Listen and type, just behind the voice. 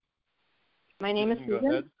My name is Go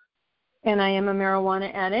Susan, ahead. and I am a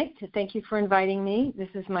marijuana addict. Thank you for inviting me. This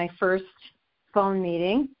is my first phone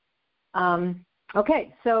meeting.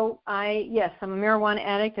 Okay, so I'm a marijuana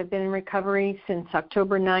addict. I've been in recovery since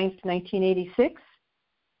October 9th, 1986,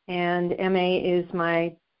 and MA is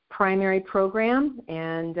my primary program,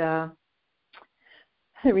 and the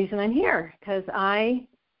reason I'm here, because I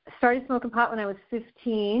started smoking pot when I was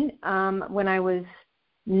 15. When I was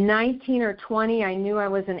 19 or 20, I knew I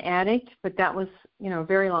was an addict, but that was, a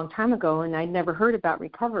very long time ago, and I'd never heard about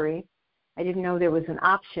recovery. I didn't know there was an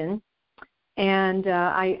option. And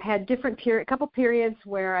I had a couple periods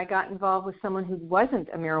where I got involved with someone who wasn't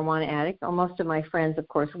a marijuana addict. Well, most of my friends, of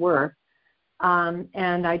course, were.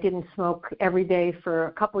 And I didn't smoke every day for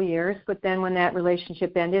a couple years, but then when that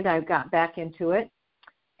relationship ended, I got back into it.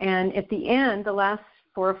 And at the end, the last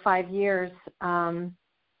 4 or 5 years,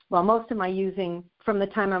 most of my using from the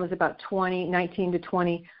time I was about 19 to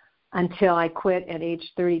 20, until I quit at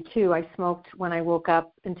age 32, I smoked when I woke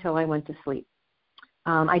up until I went to sleep.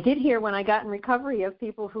 I did hear when I got in recovery of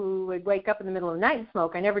people who would wake up in the middle of the night and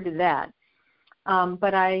smoke. I never did that.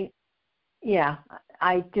 But I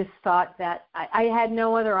just thought that I had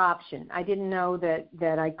no other option. I didn't know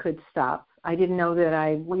that I could stop. I didn't know that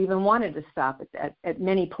I even wanted to stop at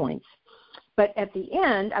many points. But at the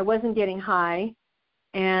end, I wasn't getting high,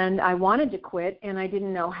 and I wanted to quit, and I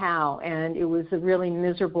didn't know how. And it was a really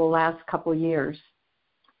miserable last couple years.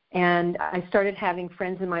 And I started having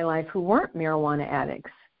friends in my life who weren't marijuana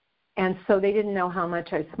addicts. And so they didn't know how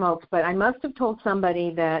much I smoked. But I must have told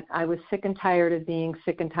somebody that I was sick and tired of being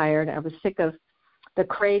sick and tired. I was sick of the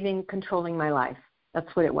craving controlling my life.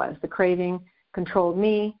 That's what it was. The craving controlled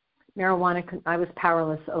me. Marijuana, I was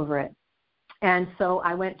powerless over it. And so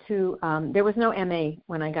I went to, there was no MA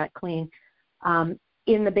when I got clean. I was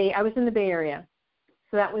in the Bay Area.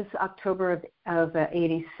 So that was October of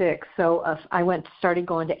 86. So I started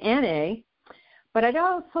going to NA, but I'd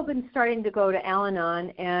also been starting to go to Al-Anon,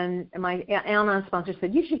 and my Al-Anon sponsor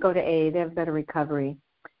said, you should go to AA, they have better recovery.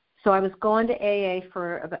 So I was going to AA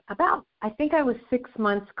for about, I think I was 6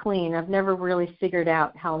 months clean. I've never really figured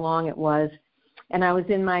out how long it was. And I was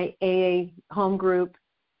in my AA home group,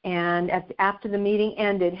 and after the meeting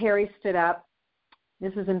ended, Harry stood up,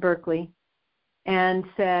 this is in Berkeley, and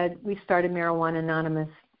said, we started Marijuana Anonymous.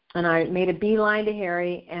 And I made a beeline to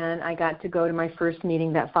Harry, and I got to go to my first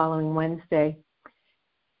meeting that following Wednesday.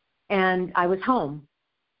 And I was home.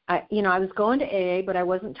 I was going to AA, but I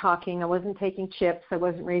wasn't talking. I wasn't taking chips. I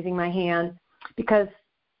wasn't raising my hand because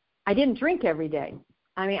I didn't drink every day.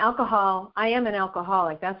 I mean, alcohol, I am an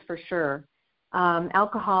alcoholic, that's for sure.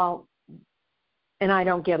 Alcohol and I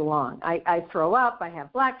don't get along. I throw up. I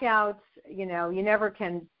have blackouts. You never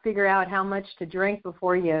can figure out how much to drink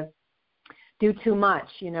before you do too much,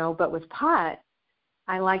 But with pot,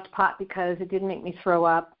 I liked pot because it didn't make me throw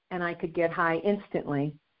up and I could get high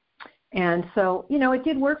instantly. And so, it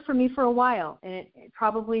did work for me for a while. And it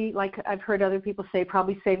probably, like I've heard other people say,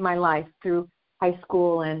 probably saved my life through high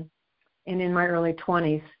school and in my early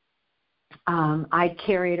 20s. I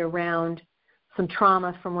carried around some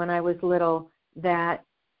trauma from when I was little that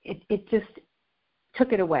it just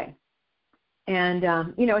took it away. And,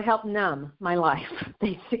 it helped numb my life,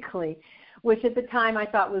 basically, which at the time I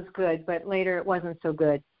thought was good, but later it wasn't so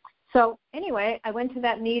good. So anyway, I went to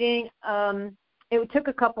that meeting. It took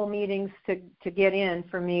a couple meetings to get in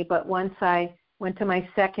for me, but once I went to my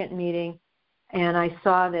second meeting and I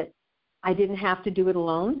saw that I didn't have to do it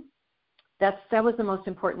alone, that was the most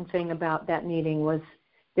important thing about that meeting was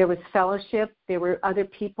there was fellowship, there were other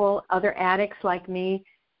people, other addicts like me,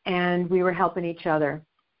 and we were helping each other.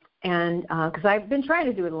 And because I've been trying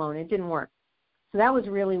to do it alone, it didn't work. So that was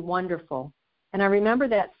really wonderful. And I remember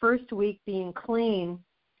that first week being clean,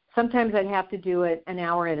 sometimes I'd have to do it an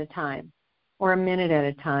hour at a time or a minute at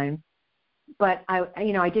a time. But I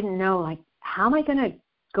didn't know, how am I going to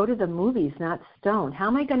go to the movies not stoned? How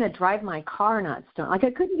am I going to drive my car not stoned? I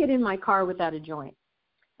couldn't get in my car without a joint.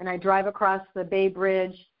 And I drive across the Bay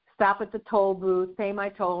Bridge, stop at the toll booth, pay my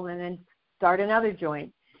toll, and then start another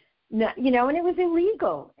joint. And it was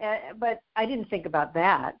illegal. But I didn't think about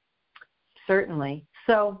that, certainly.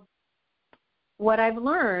 So what I've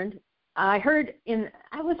learned, I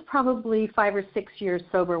was probably 5 or 6 years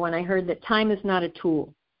sober when I heard that time is not a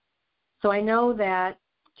tool. So I know that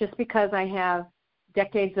just because I have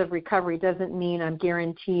decades of recovery doesn't mean I'm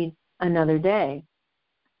guaranteed another day.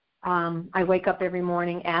 I wake up every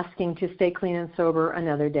morning asking to stay clean and sober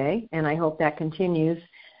another day, and I hope that continues.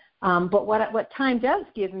 But what time does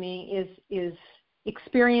give me is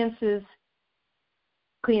experiences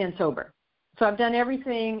clean and sober. So I've done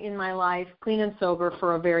everything in my life clean and sober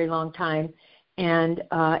for a very long time, And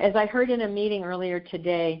as I heard in a meeting earlier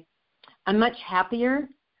today, I'm much happier.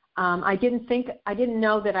 I didn't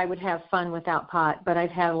know that I would have fun without pot, but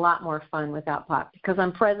I've had a lot more fun without pot because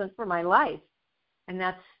I'm present for my life. And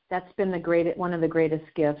that's been one of the greatest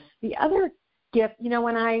gifts. The other gift,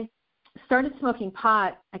 when I started smoking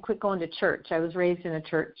pot, I quit going to church. I was raised in a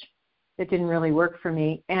church that didn't really work for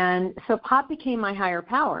me. And so pot became my higher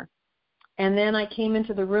power. And then I came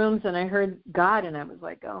into the rooms and I heard God, and I was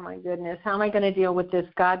like, oh my goodness, how am I going to deal with this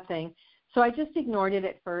God thing? So I just ignored it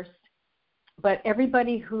at first. But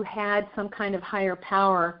everybody who had some kind of higher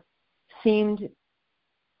power seemed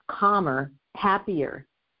calmer, happier.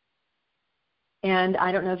 And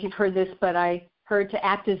I don't know if you've heard this, but I heard to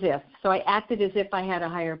act as if. So I acted as if I had a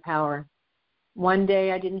higher power. One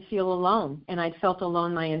day I didn't feel alone, and I'd felt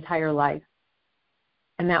alone my entire life.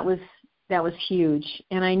 And that was huge.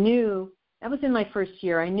 And I knew, that was in my first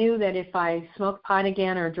year, I knew that if I smoked pot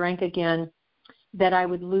again or drank again, that I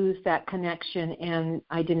would lose that connection, and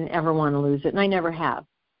I didn't ever want to lose it, and I never have.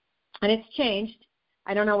 And it's changed.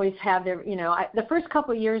 I don't always have the first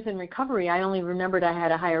couple of years in recovery, I only remembered I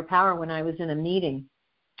had a higher power when I was in a meeting.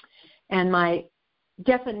 And my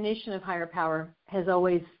definition of higher power has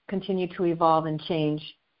always continued to evolve and change.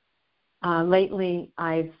 Lately,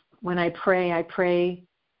 when I pray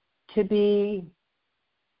to be,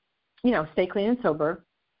 stay clean and sober.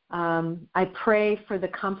 I pray for the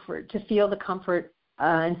comfort, to feel the comfort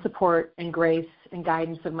and support and grace and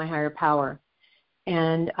guidance of my higher power.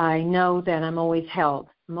 And I know that I'm always held.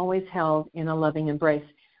 I'm always held in a loving embrace.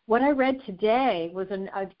 What I read today was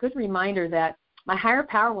a good reminder that my higher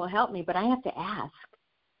power will help me, but I have to ask.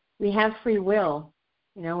 We have free will.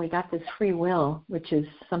 We got this free will, which is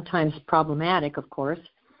sometimes problematic, of course.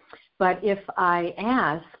 But if I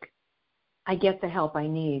ask, I get the help I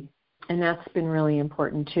need. And that's been really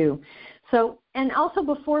important too. So, and also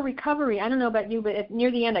before recovery, I don't know about you, but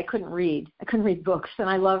near the end I couldn't read. I couldn't read books, and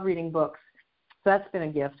I love reading books. So that's been a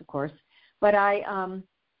gift, of course. But I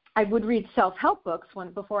would read self-help books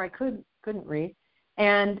before I couldn't read,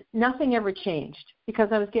 and nothing ever changed because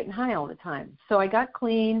I was getting high all the time. So I got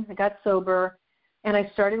clean, I got sober, and I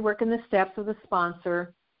started working the steps with a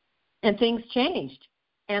sponsor, and things changed.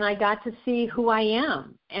 And I got to see who I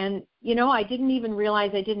am. And, I didn't even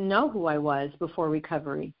realize I didn't know who I was before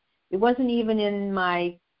recovery. It wasn't even in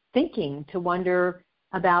my thinking to wonder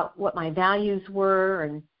about what my values were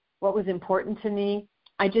and what was important to me.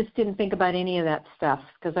 I just didn't think about any of that stuff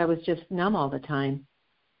because I was just numb all the time.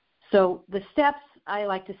 So the steps, I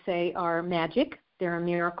like to say, are magic. They're a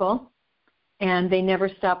miracle, and they never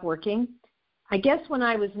stop working. I guess when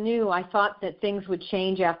I was new, I thought that things would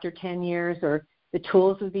change after 10 years or the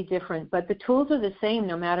tools would be different, but the tools are the same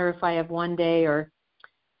no matter if I have 1 day or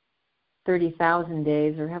 30,000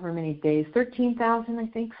 days or however many days, 13,000, I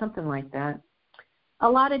think, something like that. A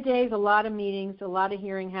lot of days, a lot of meetings, a lot of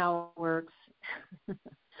hearing how it works.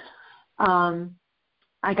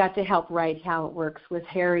 I got to help write How It Works with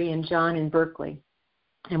Harry and John in Berkeley,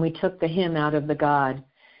 and we took the him out of the God,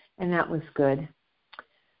 and that was good.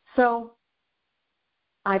 So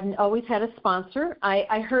I've always had a sponsor.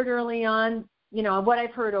 I heard early on, what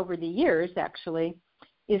I've heard over the years, actually,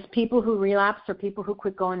 is people who relapse or people who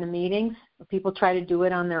quit going to meetings, or people try to do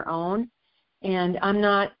it on their own. And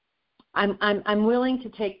I'm willing to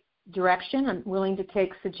take direction. I'm willing to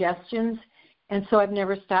take suggestions. And so I've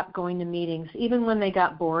never stopped going to meetings. Even when they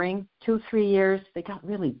got boring, 2-3 years, they got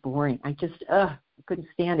really boring. I couldn't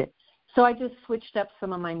stand it. So I just switched up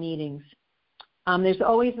some of my meetings. There's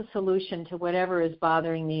always a solution to whatever is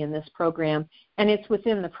bothering me in this program, and it's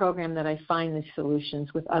within the program that I find the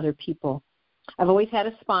solutions with other people. I've always had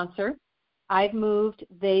a sponsor. I've moved.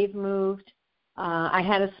 They've moved. I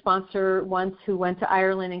had a sponsor once who went to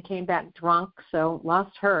Ireland and came back drunk, so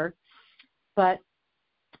lost her. But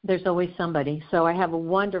there's always somebody. So I have a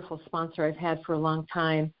wonderful sponsor I've had for a long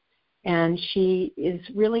time, and she is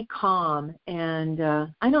really calm. And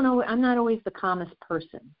I don't know, I'm not always the calmest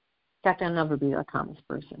person. In fact, I'll never be the calmest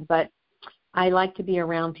person. But I like to be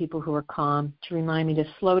around people who are calm to remind me to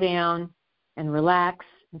slow down and relax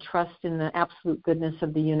and trust in the absolute goodness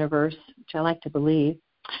of the universe, which I like to believe.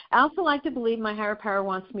 I also like to believe my higher power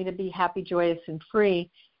wants me to be happy, joyous, and free.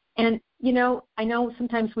 And, I know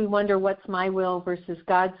sometimes we wonder what's my will versus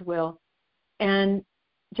God's will. And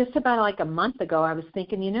just about like a month ago, I was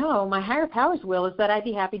thinking, my higher power's will is that I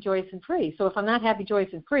be happy, joyous, and free. So if I'm not happy, joyous,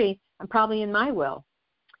 and free, I'm probably in my will.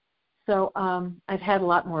 So I've had a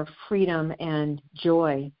lot more freedom and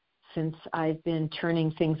joy since I've been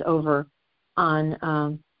turning things over on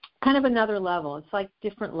kind of another level. It's like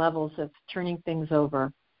different levels of turning things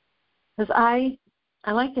over. Because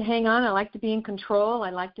I like to hang on. I like to be in control. I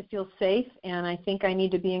like to feel safe, and I think I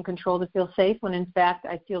need to be in control to feel safe when, in fact,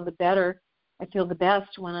 I feel the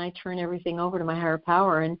best when I turn everything over to my higher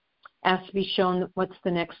power and ask to be shown what's the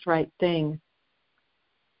next right thing.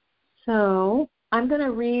 So I'm going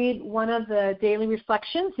to read one of the daily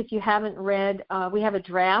reflections. If you haven't read, we have a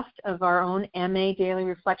draft of our own MA daily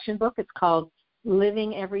reflection book. It's called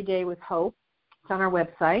Living Every Day with Hope. It's on our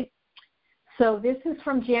website. So this is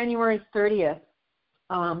from January 30th.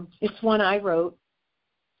 It's one I wrote.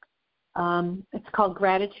 It's called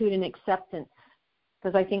Gratitude and Acceptance,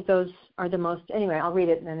 because I think those are the most, anyway, I'll read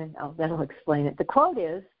it and then that'll explain it. The quote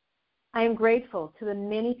is, I am grateful to the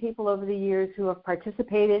many people over the years who have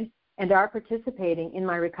participated and are participating in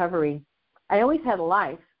my recovery. I always had a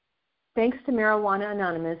life. Thanks to Marijuana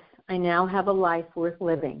Anonymous, I now have a life worth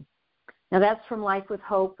living. Now that's from Life with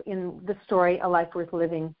Hope in the story, A Life Worth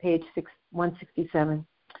Living, page 167.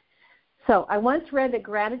 So I once read that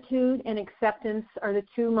gratitude and acceptance are the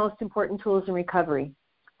two most important tools in recovery.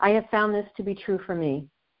 I have found this to be true for me.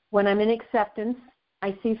 When I'm in acceptance,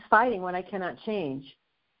 I cease fighting what I cannot change.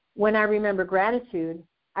 When I remember gratitude,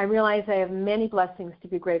 I realize I have many blessings to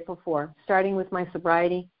be grateful for, starting with my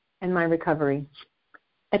sobriety and my recovery.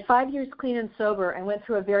 At 5 years clean and sober, I went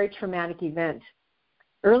through a very traumatic event.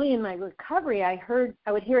 Early in my recovery, I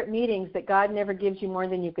would hear at meetings that God never gives you more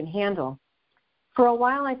than you can handle. For a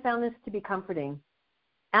while, I found this to be comforting.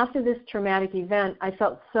 After this traumatic event, I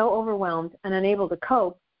felt so overwhelmed and unable to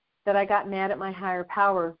cope that I got mad at my higher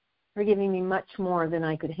power for giving me much more than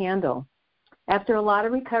I could handle. After a lot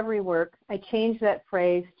of recovery work, I changed that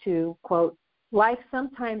phrase to, quote, life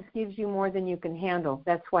sometimes gives you more than you can handle.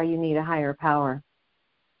 That's why you need a higher power.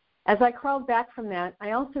 As I crawled back from that,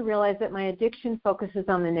 I also realized that my addiction focuses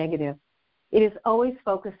on the negative. It is always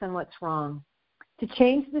focused on what's wrong. To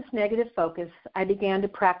change this negative focus, I began to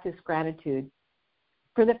practice gratitude.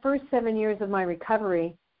 For the first 7 years of my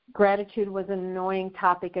recovery, gratitude was an annoying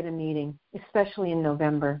topic at a meeting, especially in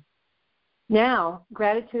November. Now,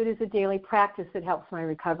 gratitude is a daily practice that helps my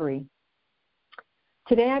recovery.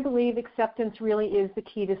 Today, I believe acceptance really is the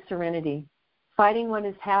key to serenity. Fighting what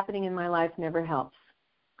is happening in my life never helps.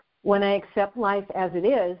 When I accept life as it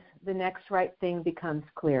is, the next right thing becomes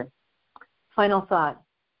clear. Final thought.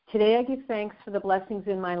 Today I give thanks for the blessings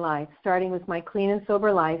in my life, starting with my clean and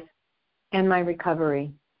sober life and my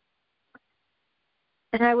recovery.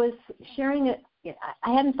 And I was sharing it,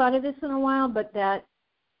 I hadn't thought of this in a while, but that,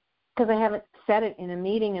 because I haven't said it in a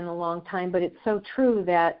meeting in a long time, but it's so true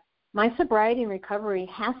that my sobriety and recovery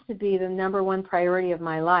has to be the number one priority of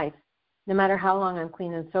my life, no matter how long I'm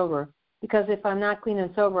clean and sober. Because if I'm not clean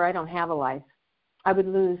and sober, I don't have a life. I would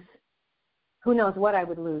lose, who knows what I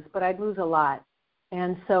would lose, but I'd lose a lot.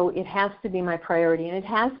 And so it has to be my priority, and it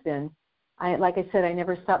has been. Like I said, I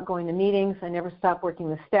never stopped going to meetings. I never stopped working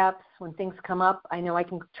the steps. When things come up, I know I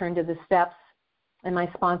can turn to the steps and my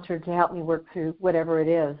sponsor to help me work through whatever it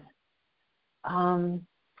is.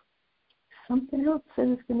 Something else I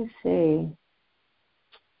was going to say.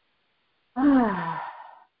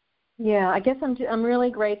 Yeah, I guess I'm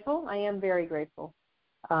really grateful. I am very grateful.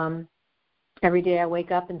 Every day I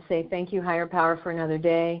wake up and say, thank you, higher power, for another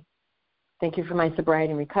day. Thank you for my sobriety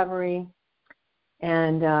and recovery.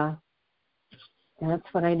 And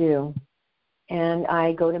that's what I do. And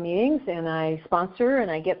I go to meetings and I sponsor and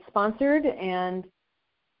I get sponsored. And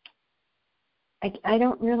I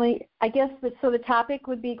don't really, I guess, so the topic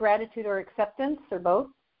would be gratitude or acceptance or both.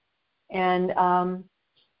 And,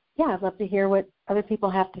 yeah, I'd love to hear what other people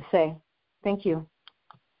have to say. Thank you.